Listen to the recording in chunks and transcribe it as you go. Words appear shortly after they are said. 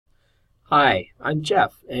Hi, I'm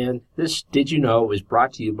Jeff, and this Did You Know is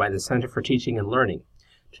brought to you by the Center for Teaching and Learning.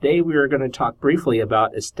 Today we are going to talk briefly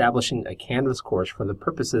about establishing a Canvas course for the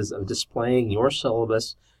purposes of displaying your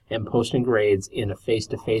syllabus and posting grades in a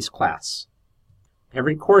face-to-face class.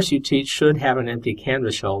 Every course you teach should have an empty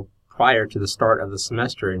Canvas shell prior to the start of the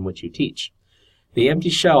semester in which you teach. The empty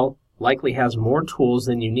shell likely has more tools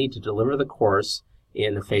than you need to deliver the course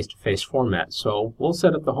in a face-to-face format, so we'll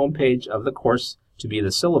set up the home page of the course to be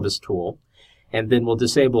the Syllabus tool, and then we'll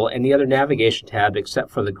disable any other navigation tab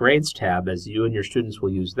except for the Grades tab, as you and your students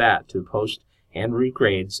will use that to post and read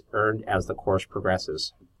grades earned as the course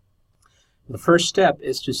progresses. The first step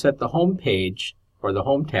is to set the home page, or the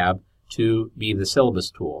Home tab, to be the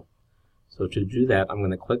Syllabus tool. So to do that, I'm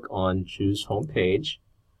going to click on Choose Home Page,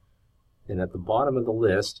 and at the bottom of the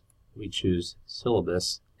list we choose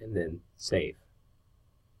Syllabus and then Save.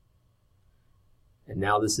 And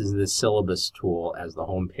now this is the Syllabus tool as the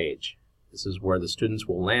home page. This is where the students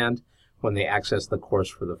will land when they access the course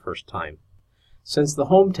for the first time. Since the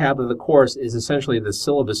Home tab of the course is essentially the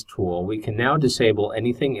Syllabus tool, we can now disable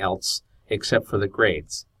anything else except for the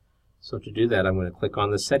grades. So to do that, I'm going to click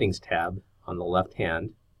on the Settings tab on the left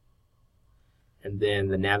hand, and then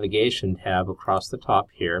the Navigation tab across the top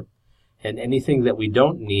here, and anything that we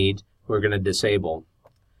don't need we're going to disable.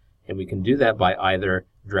 And we can do that by either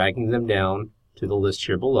dragging them down to the list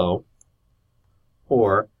here below,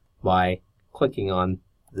 or by clicking on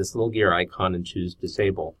this little gear icon and choose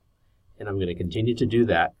Disable. And I'm going to continue to do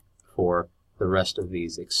that for the rest of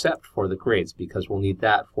these, except for the grades, because we'll need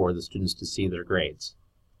that for the students to see their grades.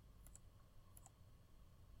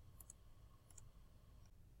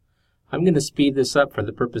 I'm going to speed this up for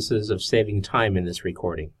the purposes of saving time in this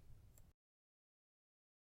recording.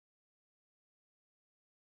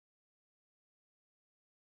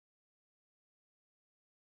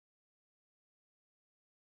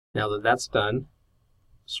 Now that that's done,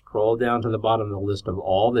 scroll down to the bottom of the list of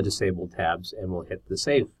all the disabled tabs and we'll hit the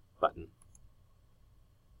Save button.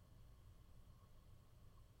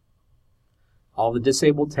 All the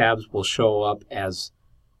disabled tabs will show up as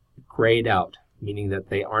grayed out, meaning that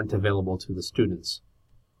they aren't available to the students.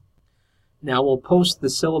 Now we'll post the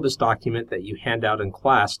syllabus document that you hand out in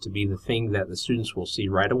class to be the thing that the students will see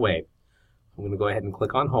right away. I'm going to go ahead and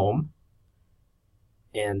click on Home.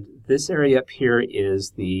 And this area up here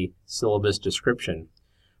is the syllabus description.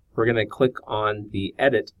 We're going to click on the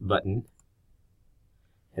Edit button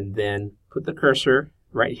and then put the cursor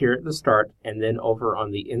right here at the start, and then over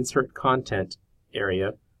on the Insert Content area,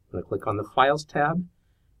 I'm going to click on the Files tab,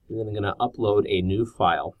 and then I'm going to upload a new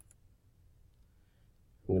file.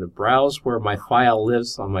 I'm going to browse where my file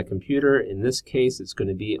lives on my computer. In this case, it's going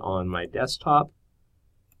to be on my desktop.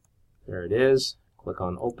 There it is. Click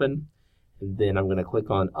on Open. And then I'm going to click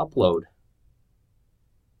on Upload.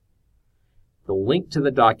 The link to the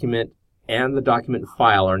document and the document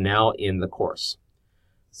file are now in the course.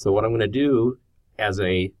 So what I'm going to do as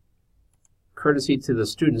a courtesy to the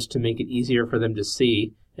students to make it easier for them to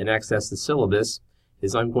see and access the syllabus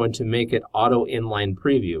is I'm going to make it auto inline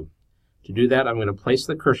preview. To do that, I'm going to place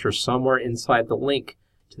the cursor somewhere inside the link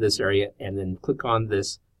to this area and then click on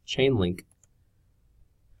this chain link.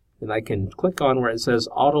 And I can click on where it says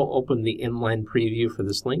Auto Open the Inline Preview for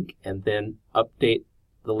this link, and then Update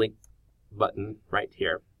the Link button right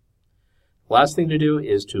here. The last thing to do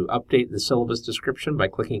is to update the syllabus description by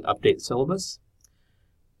clicking Update Syllabus.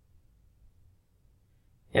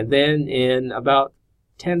 And then in about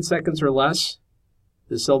 10 seconds or less,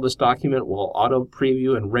 the syllabus document will auto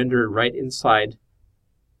preview and render right inside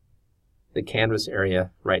the Canvas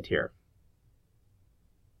area right here.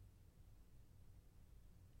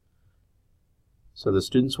 So the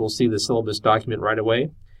students will see the syllabus document right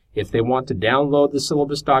away. If they want to download the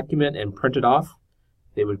syllabus document and print it off,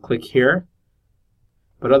 they would click here.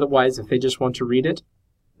 But otherwise, if they just want to read it,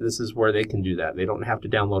 this is where they can do that. They don't have to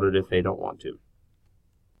download it if they don't want to.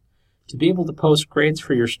 To be able to post grades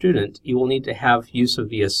for your student, you will need to have use of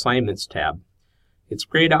the Assignments tab. It's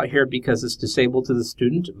grayed out here because it's disabled to the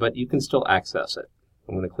student, but you can still access it.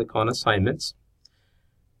 I'm going to click on Assignments.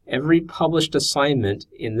 Every published assignment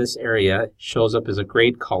in this area shows up as a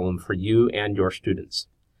grade column for you and your students.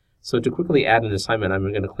 So to quickly add an assignment,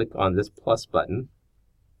 I'm going to click on this plus button.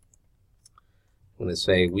 I'm going to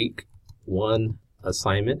say Week 1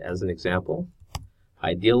 assignment as an example.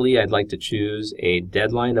 Ideally, I'd like to choose a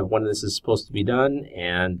deadline of when this is supposed to be done,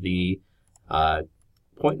 and the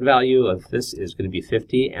point value of this is going to be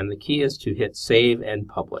 50, and the key is to hit Save and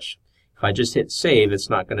Publish. If I just hit Save, it's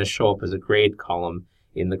not going to show up as a grade column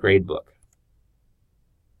in the grade book.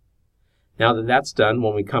 Now that that's done,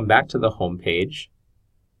 when we come back to the home page,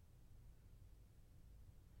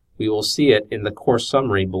 we will see it in the course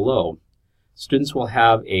summary below. Students will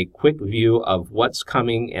have a quick view of what's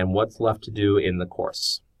coming and what's left to do in the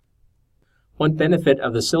course. One benefit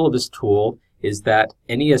of the syllabus tool is that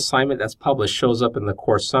any assignment that's published shows up in the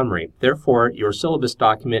course summary. Therefore, your syllabus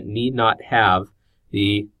document need not have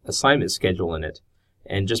the assignment schedule in it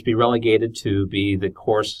and just be relegated to be the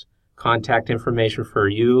course contact information for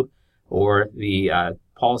you or the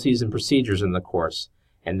policies and procedures in the course.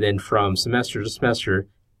 And then from semester to semester,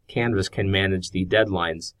 Canvas can manage the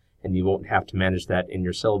deadlines, and you won't have to manage that in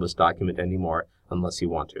your syllabus document anymore unless you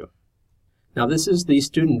want to. Now this is the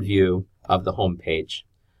student view of the home page.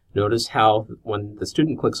 Notice how when the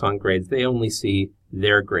student clicks on grades, they only see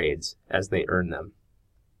their grades as they earn them.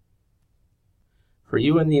 For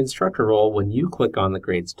you in the instructor role, when you click on the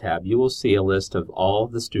Grades tab, you will see a list of all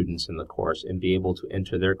the students in the course and be able to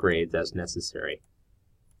enter their grades as necessary.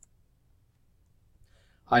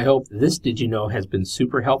 I hope this Did You Know has been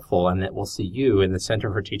super helpful and that we'll see you in the Center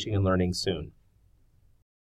for Teaching and Learning soon.